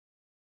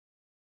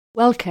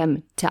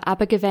Welcome to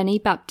Abergavenny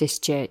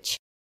Baptist Church.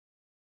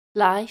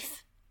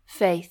 Life,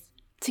 faith,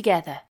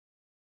 together.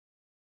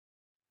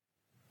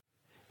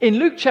 In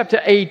Luke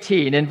chapter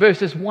 18, in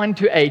verses 1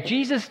 to 8,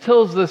 Jesus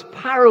tells this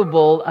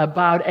parable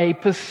about a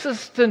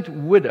persistent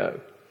widow.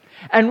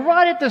 And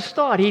right at the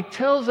start, he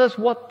tells us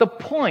what the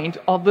point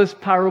of this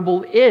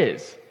parable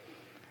is.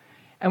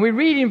 And we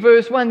read in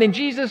verse 1, then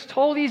Jesus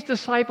told his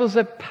disciples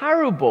a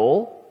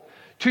parable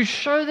to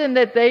show them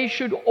that they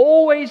should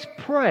always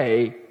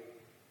pray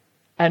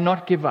and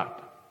not give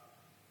up.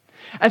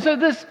 And so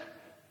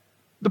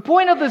the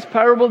point of this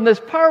parable, and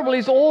this parable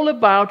is all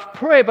about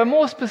prayer, but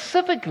more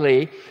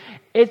specifically,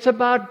 it's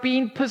about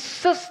being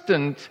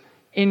persistent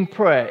in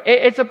prayer.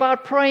 It's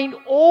about praying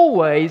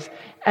always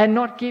and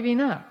not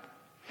giving up.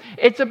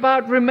 It's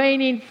about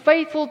remaining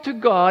faithful to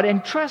God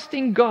and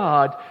trusting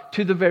God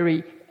to the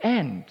very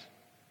end.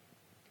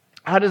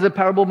 How does the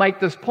parable make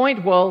this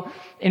point? Well,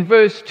 in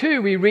verse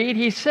 2 we read,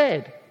 he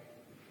said,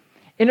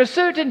 in a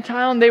certain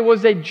town there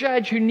was a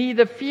judge who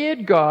neither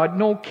feared God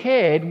nor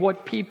cared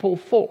what people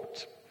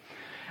thought.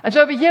 And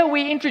so over here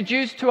we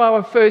introduce to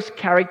our first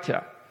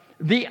character,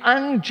 the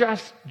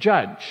unjust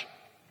judge.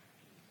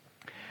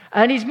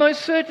 And he's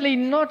most certainly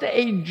not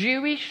a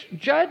Jewish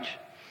judge,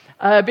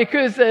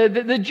 because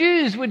the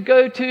Jews would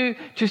go to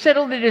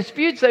settle their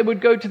disputes, they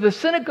would go to the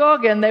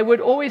synagogue and they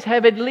would always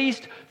have at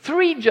least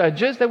 3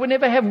 judges. They would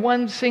never have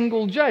one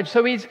single judge.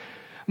 So he's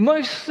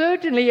most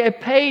certainly a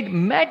paid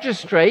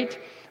magistrate,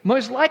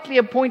 most likely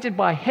appointed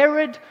by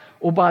Herod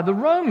or by the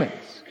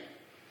Romans.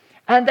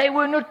 And they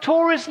were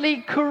notoriously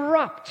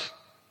corrupt.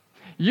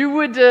 You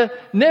would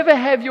never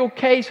have your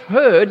case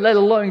heard, let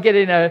alone get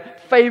in a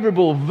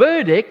favorable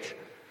verdict,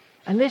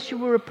 unless you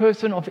were a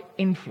person of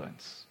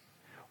influence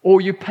or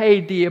you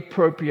paid the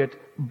appropriate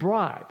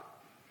bribe.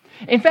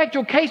 In fact,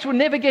 your case would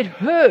never get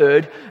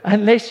heard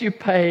unless you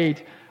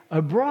paid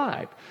a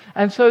bribe.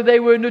 And so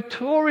they were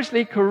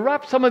notoriously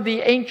corrupt. Some of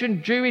the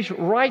ancient Jewish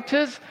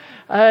writers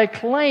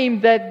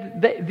claimed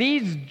that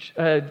these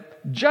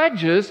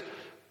judges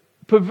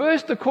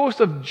perversed the course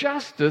of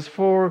justice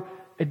for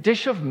a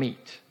dish of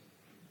meat.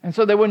 And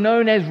so they were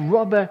known as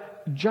robber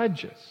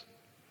judges.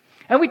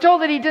 And we're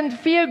told that he didn't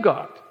fear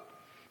God.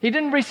 He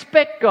didn't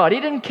respect God. He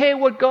didn't care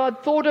what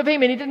God thought of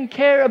him. And he didn't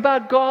care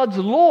about God's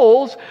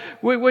laws,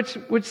 which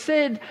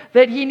said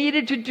that he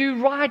needed to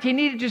do right. He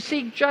needed to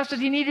seek justice.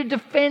 He needed to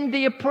defend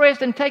the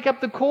oppressed and take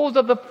up the cause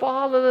of the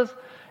fatherless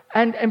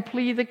and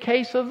plead the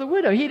case of the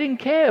widow. He didn't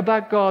care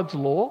about God's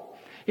law.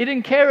 He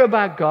didn't care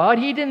about God.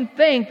 He didn't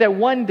think that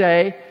one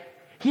day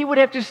he would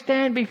have to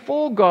stand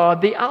before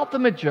God, the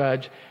ultimate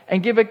judge,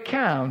 and give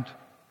account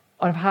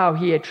of how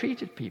he had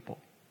treated people.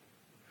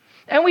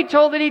 And we're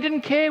told that he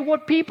didn't care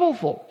what people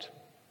thought.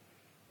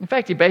 In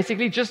fact, he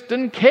basically just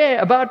didn't care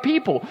about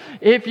people.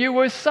 If you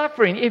were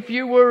suffering, if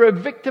you were a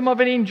victim of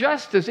an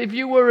injustice, if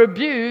you were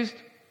abused,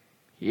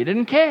 he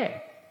didn't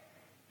care.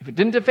 If it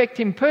didn't affect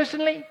him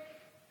personally,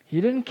 he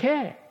didn't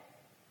care.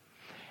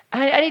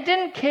 And he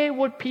didn't care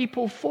what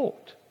people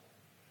thought.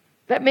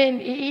 That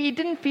meant he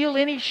didn't feel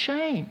any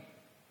shame,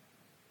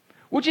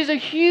 which is a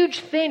huge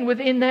thing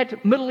within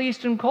that Middle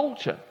Eastern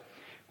culture,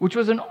 which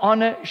was an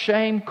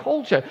honor-shame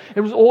culture.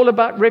 It was all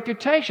about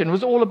reputation. It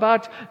was all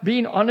about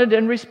being honored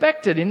and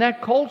respected. In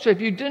that culture,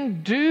 if you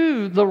didn't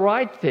do the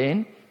right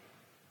thing,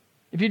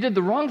 if you did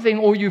the wrong thing,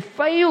 or you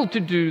failed to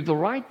do the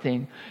right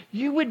thing,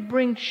 you would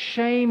bring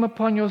shame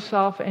upon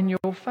yourself and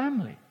your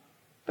family.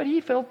 But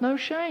he felt no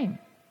shame.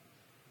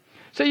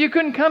 So you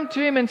couldn't come to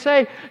him and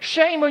say,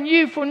 shame on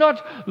you for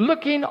not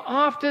looking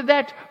after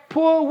that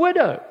poor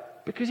widow,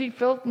 because he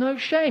felt no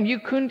shame. You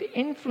couldn't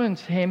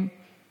influence him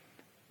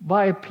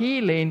by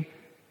appealing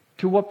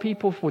to what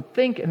people would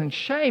think and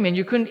shame, and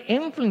you couldn't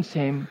influence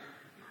him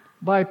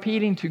by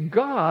appealing to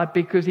God,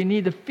 because he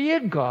neither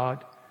feared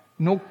God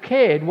nor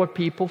cared what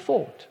people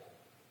thought.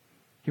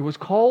 He was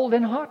cold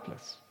and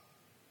heartless.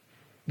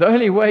 The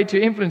only way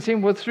to influence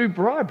him was through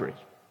bribery.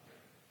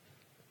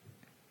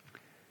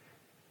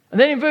 And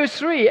then in verse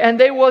 3, and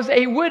there was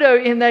a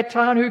widow in that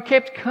town who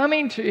kept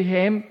coming to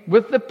him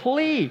with the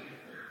plea,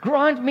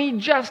 grant me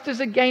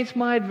justice against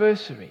my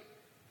adversary.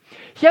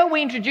 Here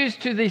we introduce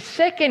to the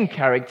second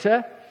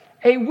character,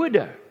 a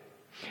widow.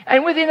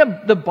 And within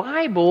the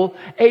Bible,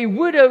 a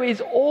widow is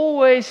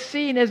always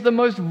seen as the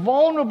most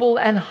vulnerable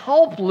and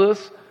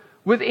helpless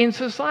within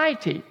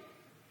society.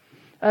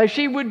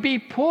 She would be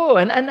poor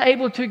and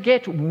unable to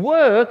get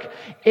work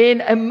in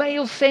a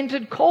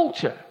male-centered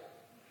culture.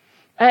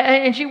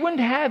 And she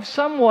wouldn't have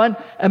someone,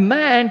 a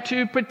man,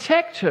 to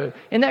protect her.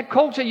 In that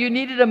culture, you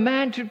needed a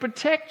man to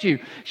protect you.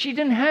 She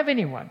didn't have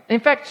anyone. In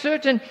fact,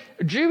 certain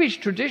Jewish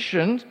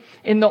traditions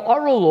in the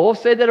oral law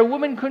said that a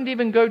woman couldn't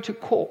even go to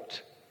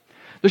court.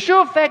 The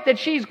sure fact that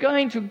she's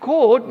going to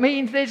court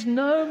means there's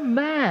no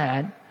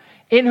man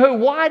in her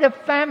wider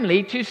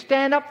family to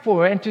stand up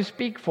for her and to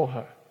speak for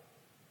her.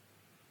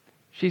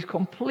 She's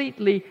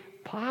completely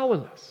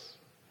powerless.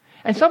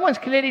 And someone's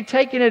clearly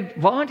taken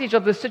advantage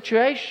of the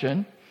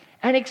situation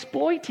and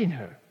exploiting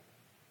her.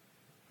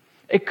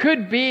 It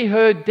could be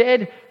her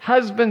dead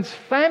husband's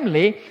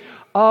family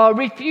are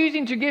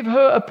refusing to give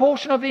her a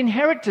portion of the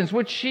inheritance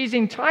which she's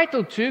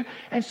entitled to,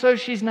 and so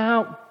she's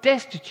now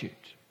destitute.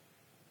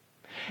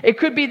 It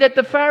could be that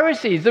the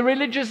Pharisees, the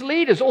religious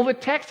leaders, or the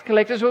tax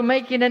collectors were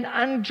making an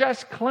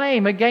unjust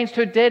claim against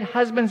her dead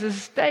husband's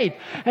estate,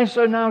 and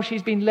so now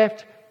she's been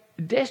left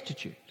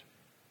destitute.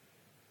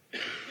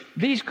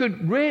 These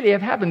could really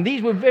have happened.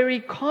 These were very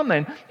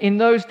common in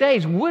those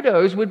days.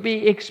 Widows would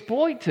be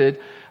exploited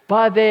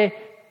by their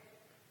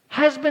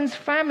husband's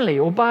family,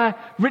 or by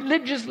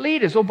religious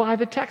leaders, or by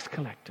the tax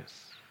collectors.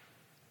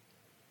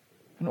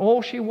 And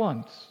all she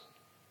wants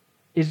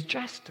is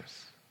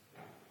justice,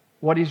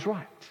 what is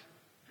right.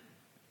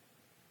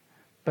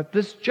 But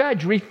this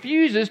judge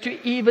refuses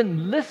to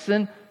even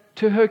listen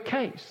to her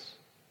case.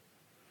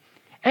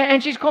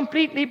 And she's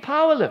completely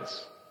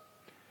powerless.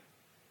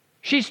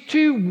 She's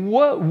too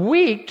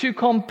weak to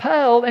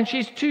compel, and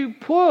she's too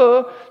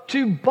poor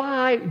to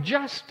buy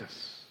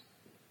justice.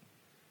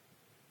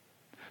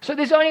 So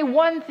there's only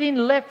one thing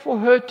left for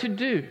her to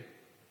do.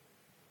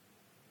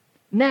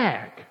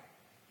 Nag.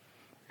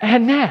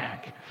 And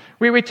nag.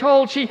 We were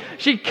told she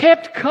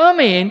kept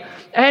coming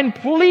and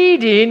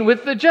pleading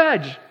with the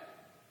judge.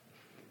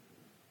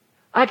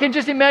 I can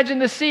just imagine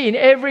the scene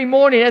every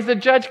morning as the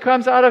judge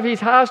comes out of his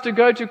house to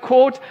go to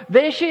court.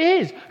 There she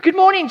is. Good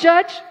morning,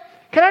 judge.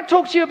 Can I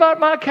talk to you about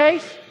my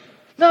case?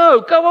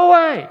 No, go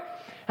away.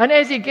 And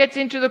as he gets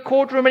into the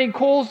courtroom and he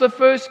calls the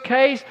first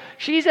case,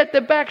 she's at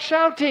the back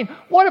shouting,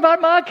 what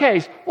about my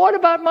case? What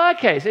about my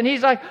case? And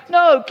he's like,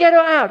 no, get her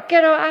out,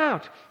 get her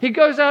out. He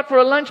goes out for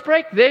a lunch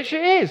break. There she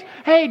is.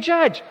 Hey,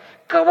 judge,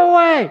 go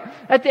away.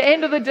 At the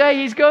end of the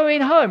day, he's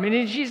going home.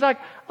 And she's like,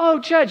 oh,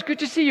 judge, good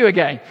to see you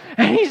again.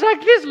 And he's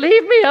like, just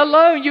leave me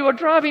alone. You are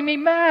driving me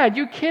mad.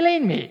 You're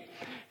killing me.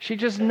 She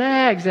just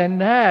nags and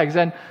nags.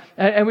 And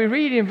we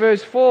read in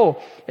verse 4,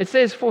 it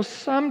says, for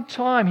some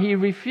time he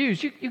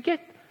refused. You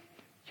get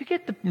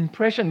the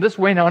impression this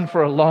went on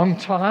for a long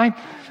time.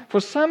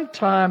 For some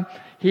time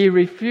he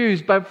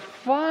refused, but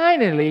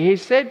finally he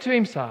said to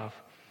himself,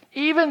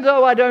 even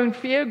though I don't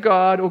fear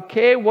God or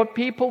care what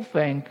people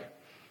think,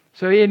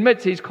 so he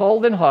admits he's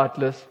cold and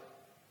heartless,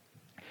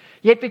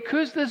 yet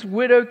because this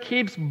widow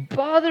keeps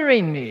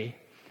bothering me,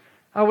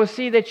 I will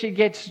see that she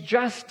gets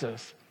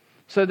justice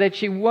so that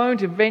she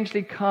won't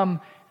eventually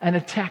come and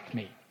attack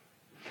me.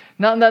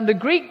 Now the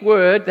Greek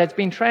word that's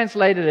been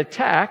translated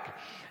attack,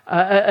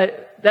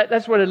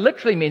 that's what it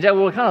literally means. That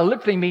will kind of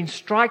literally means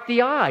strike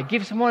the eye,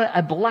 give someone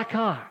a black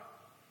eye.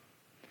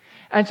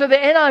 And so the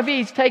NIV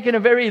has taken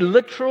a very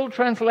literal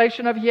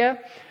translation of here,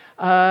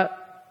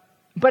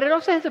 but it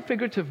also has a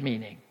figurative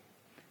meaning.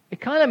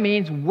 It kind of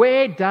means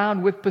wear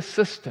down with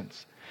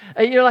persistence.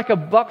 Like a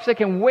boxer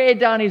can wear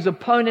down his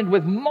opponent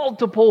with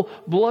multiple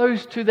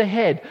blows to the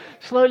head,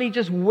 slowly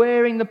just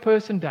wearing the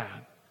person down.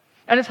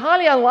 And it's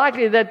highly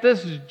unlikely that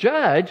this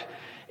judge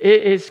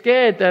is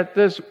scared that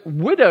this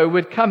widow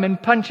would come and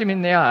punch him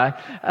in the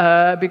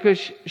eye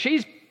because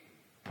she's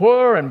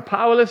poor and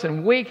powerless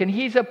and weak, and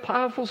he's a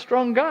powerful,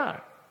 strong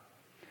guy.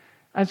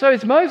 And so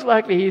it's most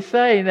likely he's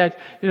saying that,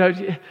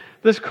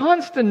 this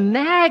constant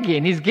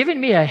nagging is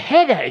giving me a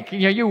headache.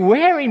 You're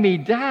wearing me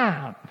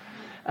down.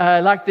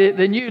 Like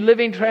the New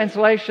Living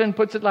Translation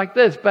puts it like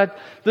this, but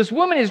this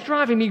woman is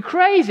driving me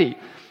crazy.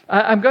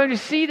 I'm going to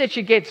see that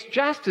she gets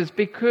justice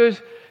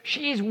because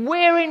she is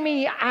wearing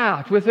me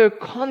out with her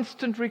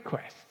constant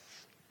requests.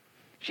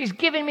 She's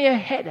giving me a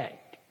headache.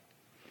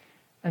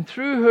 And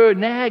through her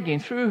nagging,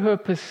 through her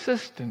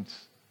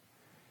persistence,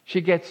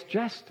 she gets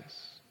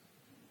justice.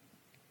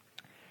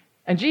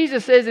 And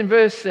Jesus says in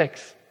verse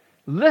 6,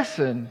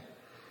 listen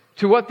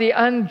to what the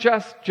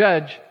unjust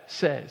judge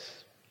says.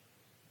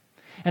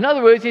 In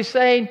other words, he's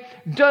saying,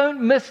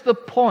 don't miss the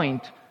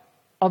point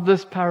of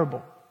this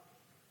parable.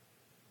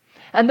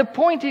 And the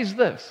point is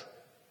this: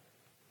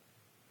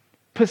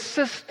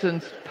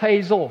 persistence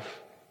pays off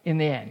in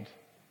the end.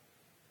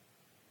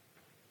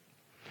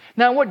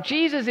 Now, what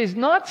Jesus is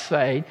not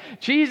saying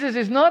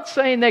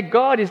that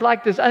God is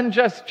like this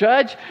unjust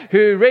judge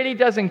who really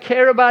doesn't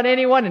care about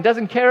anyone and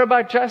doesn't care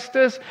about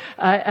justice,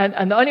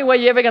 and the only way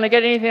you're ever going to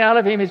get anything out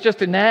of him is just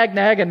to nag,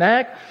 nag, and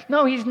nag.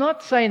 No, he's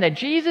not saying that.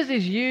 Jesus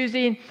is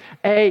using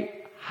a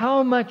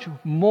how much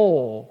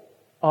more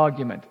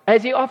argument,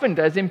 as he often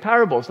does in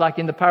parables, like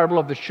in the parable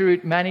of the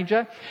shrewd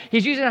manager.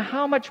 He's using a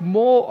how much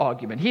more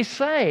argument. He's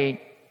saying,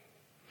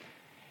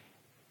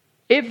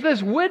 if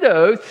this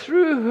widow,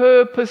 through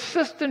her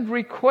persistent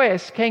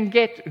request, can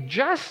get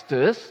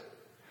justice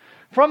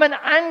from an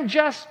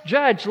unjust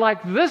judge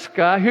like this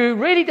guy who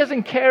really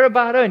doesn't care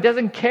about her and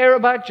doesn't care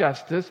about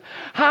justice,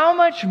 how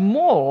much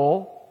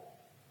more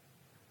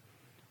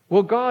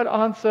will God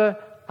answer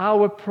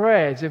our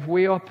prayers if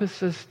we are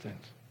persistent?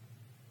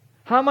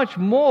 How much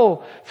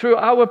more through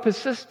our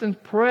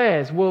persistent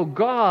prayers will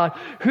God,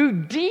 who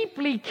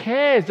deeply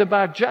cares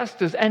about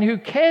justice and who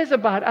cares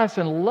about us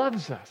and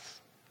loves us,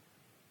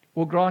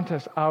 will grant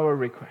us our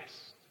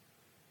request?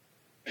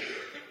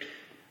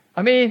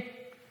 I mean,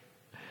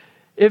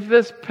 if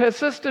this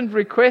persistent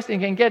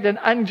requesting can get an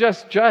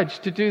unjust judge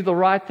to do the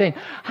right thing,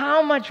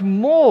 how much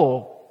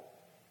more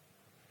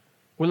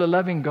will a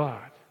loving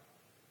God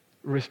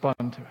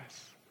respond to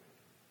us.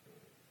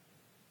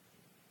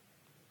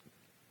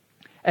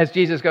 As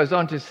Jesus goes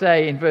on to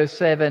say in verse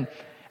 7,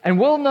 "And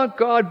will not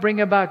God bring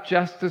about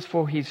justice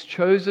for his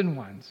chosen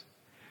ones,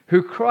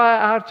 who cry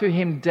out to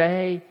him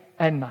day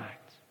and night?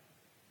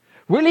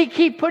 Will he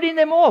keep putting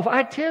them off?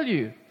 I tell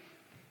you,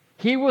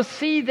 he will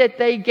see that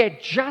they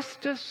get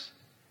justice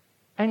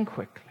and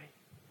quickly.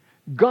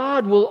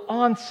 God will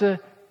answer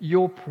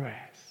your prayers."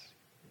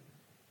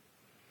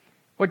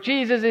 What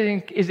Jesus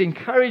is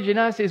encouraging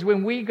us is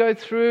when we go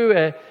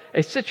through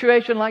a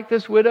situation like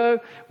this widow,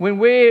 when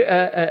we're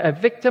a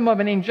victim of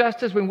an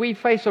injustice, when we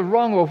face a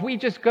wrong, or if we're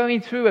just going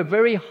through a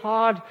very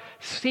hard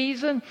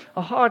season,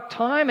 a hard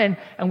time,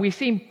 and we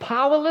seem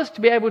powerless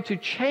to be able to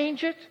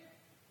change it,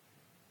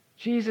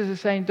 Jesus is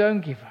saying,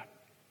 don't give up.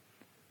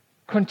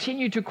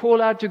 Continue to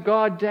call out to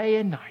God day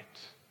and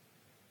night.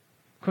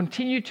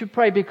 Continue to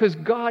pray, because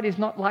God is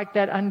not like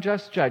that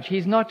unjust judge.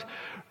 He's not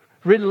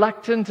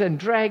reluctant and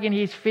dragging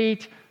his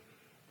feet,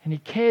 and he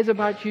cares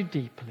about you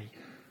deeply,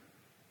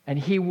 and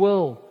he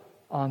will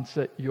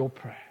answer your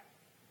prayer,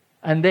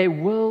 and there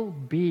will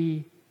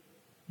be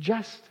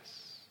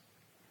justice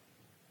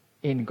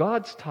in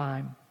God's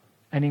time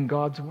and in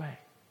God's way.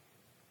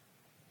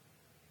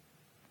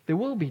 There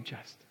will be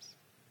justice,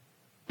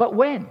 but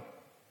when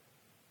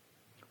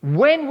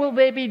will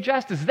there be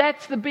justice?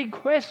 That's the big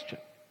question.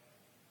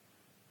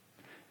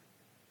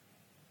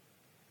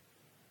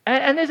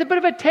 And there's a bit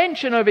of a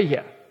tension over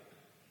here.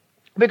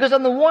 Because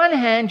on the one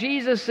hand,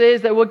 Jesus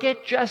says that we'll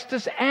get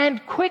justice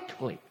and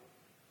quickly.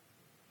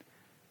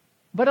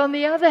 But on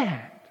the other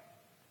hand,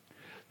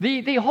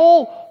 the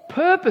whole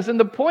purpose and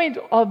the point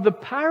of the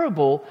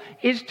parable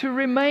is to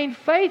remain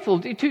faithful,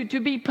 to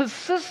be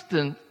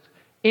persistent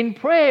in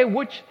prayer,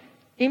 which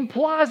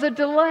implies a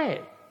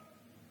delay.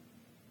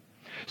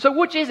 So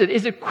which is it?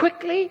 Is it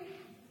quickly,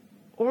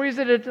 or is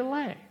it a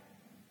delay?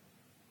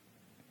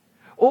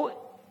 Or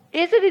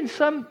is it in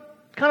some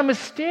kind of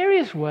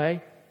mysterious way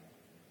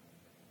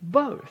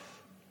both?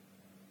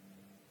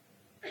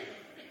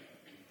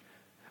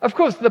 Of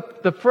course,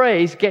 the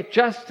phrase "get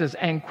justice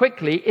and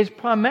quickly" is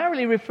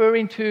primarily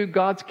referring to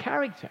God's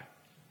character.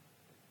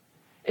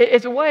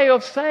 It's a way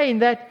of saying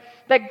that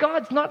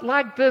God's not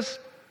like this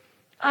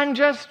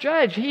unjust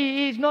judge.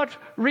 He's not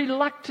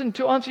reluctant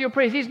to answer your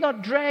prayers. He's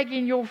not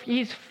dragging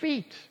his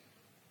feet.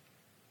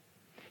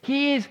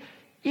 He is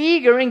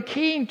eager and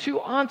keen to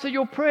answer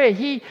your prayer.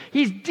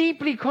 He's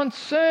deeply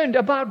concerned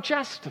about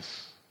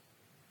justice.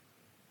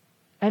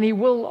 And he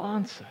will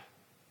answer.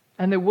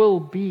 And there will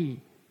be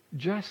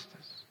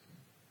justice.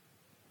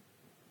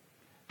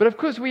 But of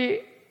course,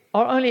 we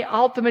are only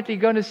ultimately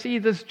going to see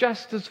this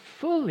justice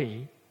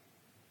fully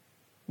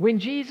when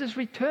Jesus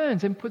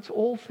returns and puts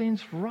all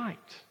things right.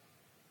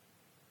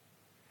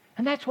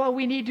 And that's why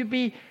we need to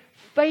be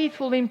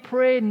faithful in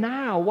prayer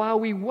now while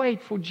we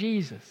wait for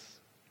Jesus.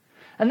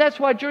 And that's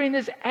why during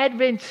this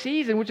Advent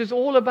season, which is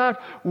all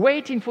about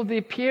waiting for the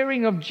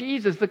appearing of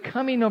Jesus, the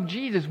coming of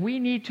Jesus, we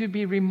need to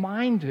be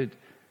reminded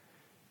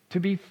to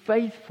be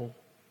faithful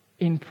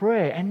in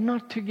prayer and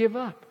not to give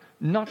up,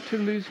 not to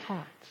lose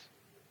heart.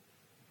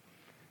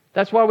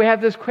 That's why we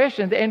have this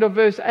question at the end of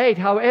verse 8.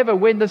 However,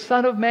 when the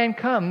Son of Man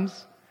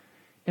comes,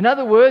 in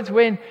other words,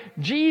 when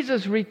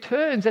Jesus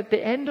returns at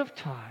the end of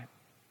time,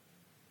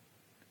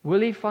 will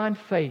he find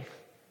faith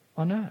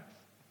on earth?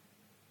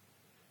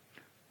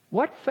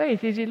 What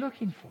faith is he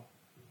looking for?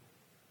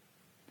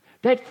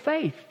 That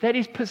faith that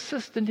is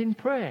persistent in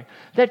prayer.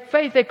 That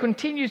faith that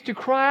continues to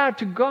cry out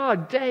to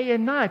God day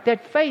and night.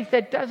 That faith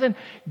that doesn't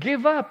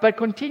give up but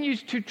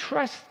continues to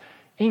trust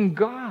in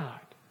God,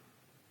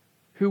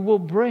 who will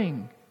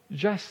bring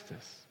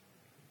justice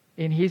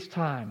in his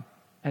time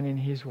and in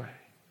his way.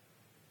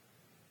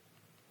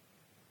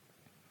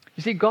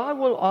 You see, God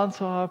will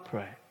answer our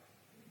prayer.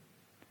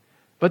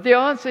 But the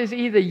answer is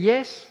either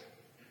yes,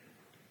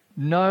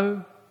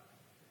 no,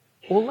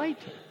 or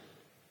later.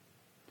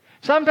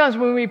 Sometimes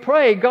when we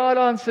pray, God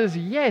answers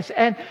yes,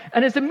 and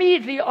it's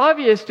immediately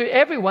obvious to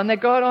everyone that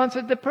God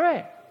answered the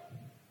prayer.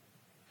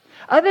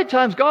 Other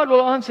times God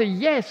will answer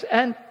yes,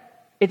 and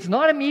it's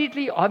not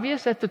immediately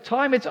obvious at the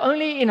time. It's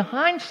only in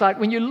hindsight,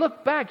 when you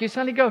look back, you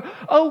suddenly go,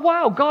 oh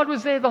wow, God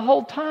was there the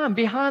whole time,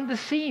 behind the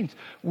scenes,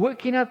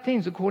 working out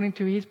things according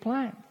to his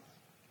plans.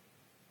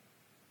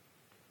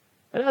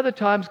 At other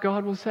times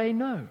God will say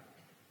no.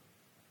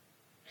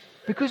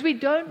 Because we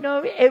don't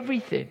know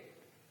everything,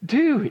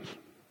 do we?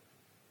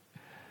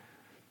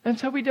 And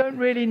so we don't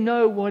really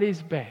know what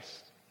is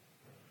best.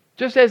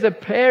 Just as a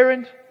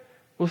parent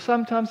will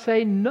sometimes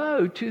say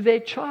no to their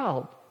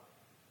child.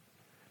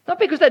 Not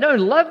because they don't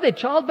love their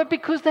child, but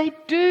because they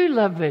do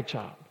love their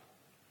child.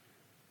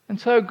 And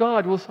so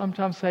God will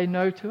sometimes say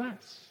no to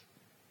us.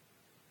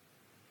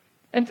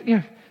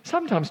 And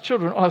sometimes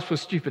children ask for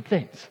stupid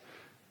things.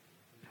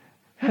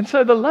 And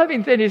so the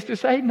loving thing is to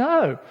say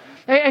no.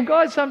 And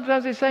God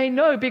sometimes is saying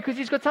no because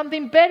he's got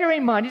something better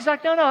in mind. He's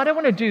like, no, I don't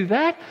want to do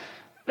that.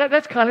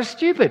 That's kind of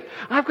stupid.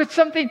 I've got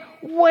something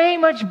way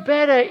much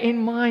better in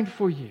mind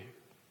for you.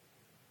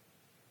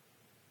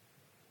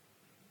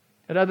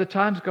 At other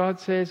times, God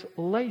says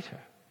later.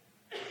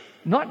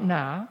 Not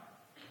now,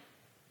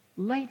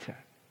 later.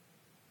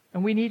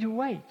 And we need to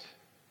wait.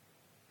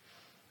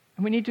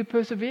 And we need to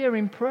persevere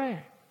in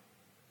prayer.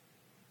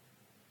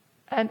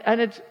 And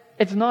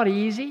it's not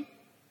easy.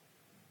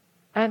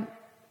 And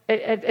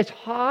it's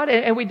hard.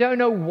 And we don't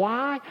know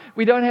why.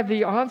 We don't have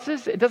the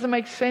answers. It doesn't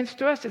make sense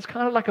to us. It's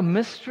kind of like a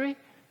mystery.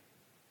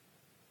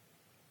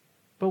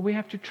 But we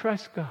have to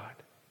trust God,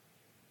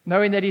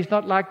 knowing that He's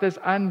not like this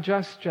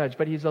unjust judge,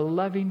 but He's a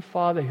loving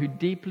Father who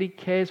deeply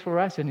cares for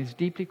us and is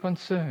deeply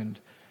concerned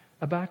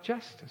about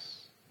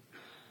justice.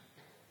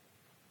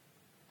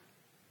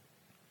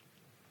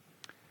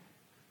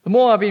 The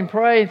more I've been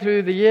praying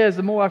through the years,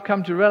 the more I've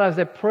come to realize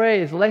that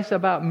prayer is less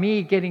about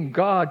me getting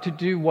God to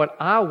do what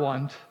I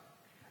want,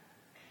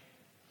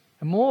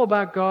 and more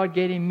about God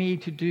getting me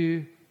to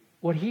do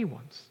what He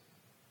wants.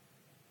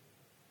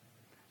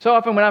 So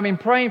often when I've been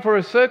praying for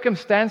a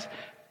circumstance,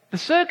 the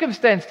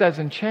circumstance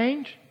doesn't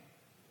change,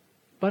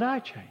 but I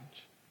change.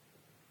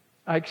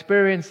 I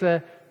experience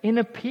an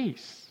inner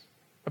peace,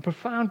 a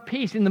profound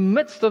peace in the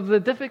midst of the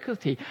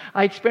difficulty.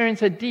 I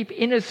experience a deep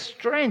inner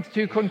strength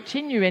to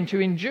continue and to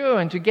endure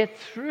and to get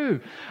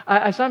through.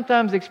 I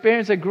sometimes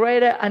experience a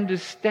greater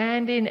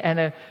understanding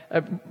and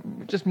a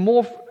just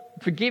more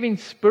forgiving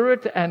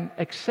spirit and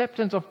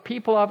acceptance of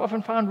people I've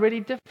often found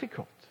really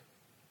difficult.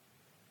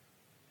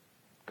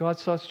 God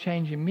starts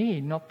changing me,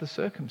 not the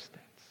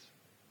circumstance.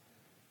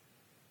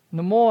 And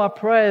the more I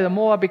pray, the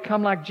more I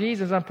become like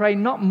Jesus. I pray,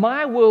 not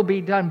my will be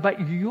done,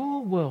 but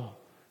your will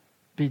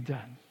be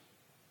done.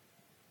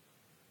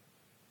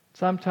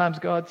 Sometimes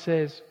God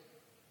says,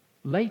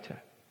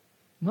 later.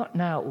 Not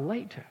now,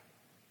 later.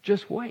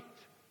 Just wait.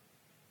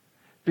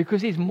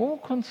 Because He's more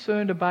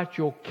concerned about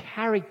your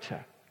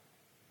character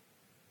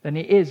than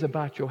He is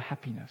about your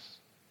happiness.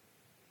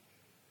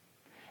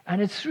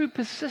 And it's through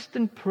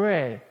persistent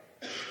prayer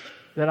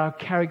that our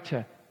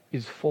character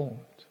is formed.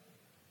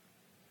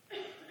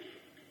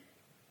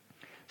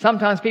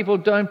 Sometimes people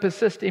don't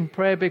persist in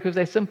prayer because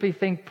they simply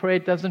think prayer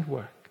doesn't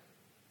work.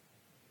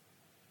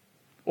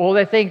 Or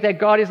they think that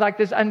God is like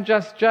this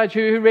unjust judge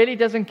who really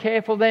doesn't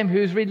care for them,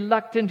 who's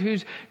reluctant,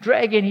 who's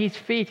dragging His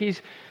feet.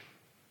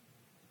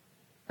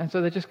 And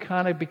so they just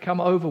kind of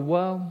become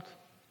overwhelmed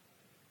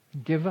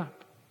and give up.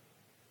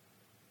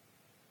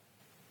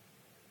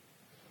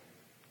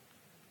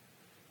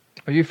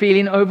 Are you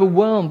feeling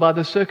overwhelmed by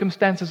the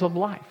circumstances of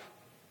life?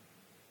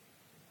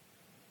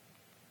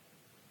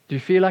 Do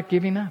you feel like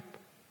giving up?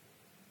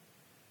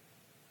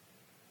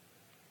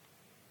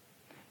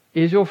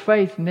 Is your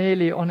faith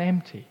nearly on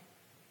empty?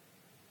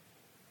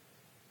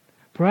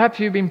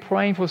 Perhaps you've been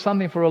praying for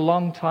something for a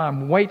long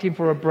time, waiting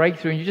for a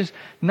breakthrough, and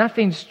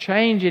nothing's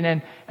changing,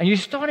 and you're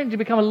starting to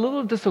become a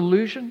little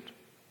disillusioned.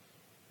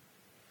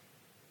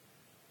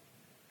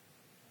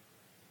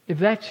 If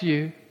that's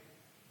you,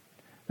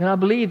 then I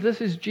believe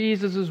this is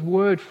Jesus'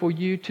 word for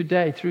you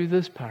today through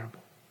this parable.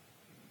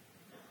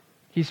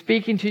 He's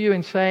speaking to you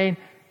and saying,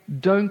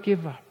 don't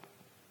give up.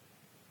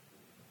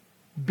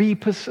 Be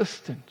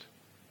persistent.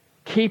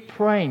 Keep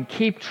praying.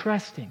 Keep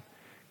trusting.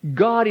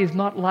 God is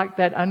not like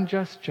that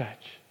unjust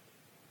judge.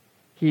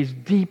 He is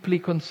deeply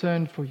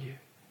concerned for you.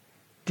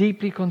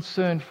 Deeply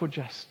concerned for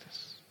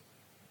justice.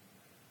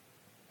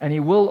 And He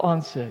will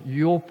answer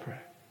your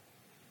prayer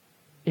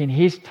in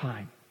His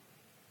time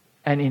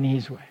and in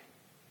His way.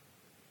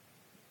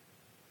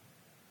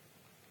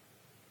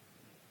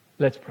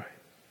 Let's pray.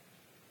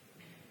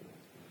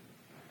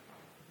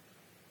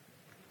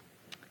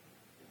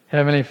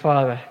 Heavenly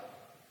Father,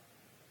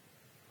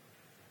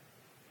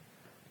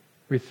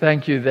 we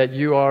thank You that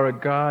You are a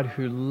God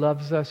who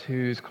loves us,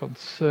 who is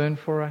concerned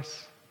for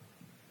us,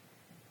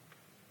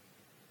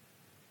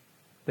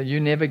 that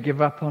You never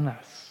give up on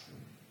us.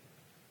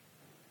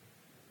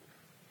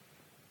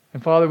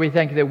 And Father, we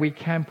thank You that we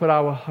can put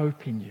our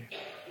hope in You,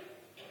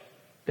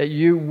 that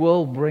You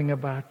will bring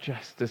about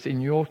justice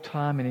in Your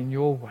time and in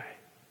Your way.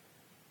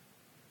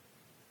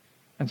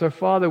 And so,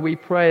 Father, we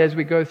pray as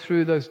we go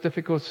through those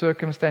difficult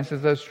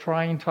circumstances, those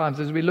trying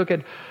times, as we look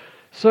at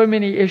so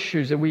many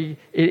issues that we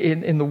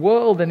in the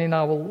world and in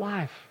our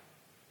life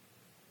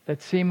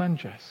that seem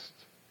unjust.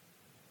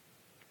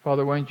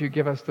 Father, won't You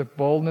give us the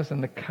boldness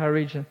and the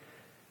courage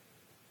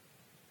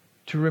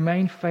to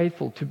remain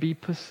faithful, to be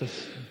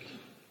persistent,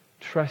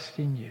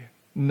 trusting You,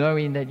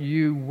 knowing that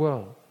You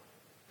will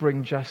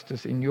bring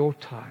justice in Your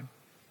time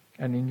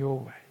and in Your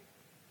way.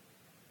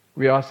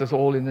 We ask this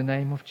all in the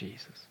name of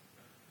Jesus.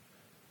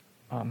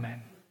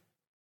 Amen.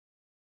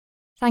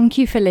 Thank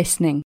you for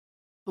listening.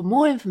 For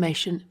more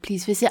information,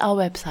 please visit our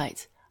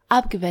website,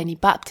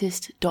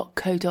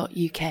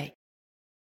 abergavenybaptist.co.uk.